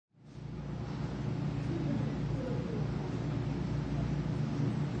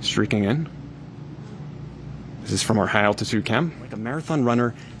streaking in. This is from our high altitude cam. Like a marathon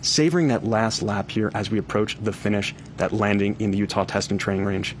runner, savoring that last lap here as we approach the finish, that landing in the Utah test and training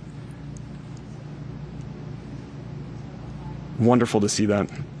range. Wonderful to see that.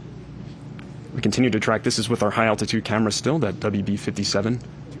 We continue to track. This is with our high altitude camera still, that WB-57.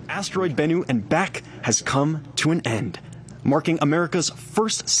 Asteroid Bennu and back has come to an end, marking America's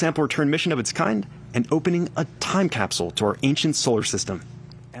first sample return mission of its kind and opening a time capsule to our ancient solar system.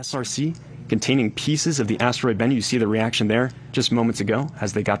 SRC containing pieces of the asteroid Bennu. You see the reaction there just moments ago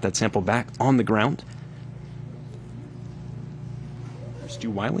as they got that sample back on the ground. There's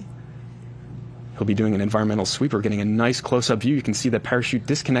Stu Wiley. He'll be doing an environmental sweep. We're getting a nice close-up view. You can see the parachute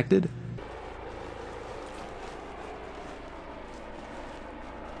disconnected.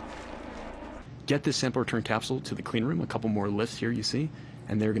 Get this sample return capsule to the clean room. A couple more lifts here, you see.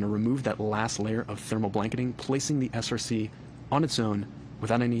 And they're going to remove that last layer of thermal blanketing, placing the SRC on its own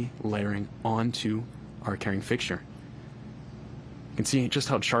without any layering onto our carrying fixture. You can see just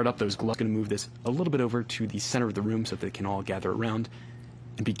how charred up those gloves. I'm going to move this a little bit over to the center of the room so that they can all gather around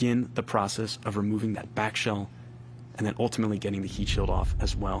and begin the process of removing that back shell and then ultimately getting the heat shield off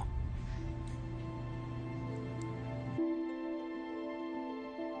as well.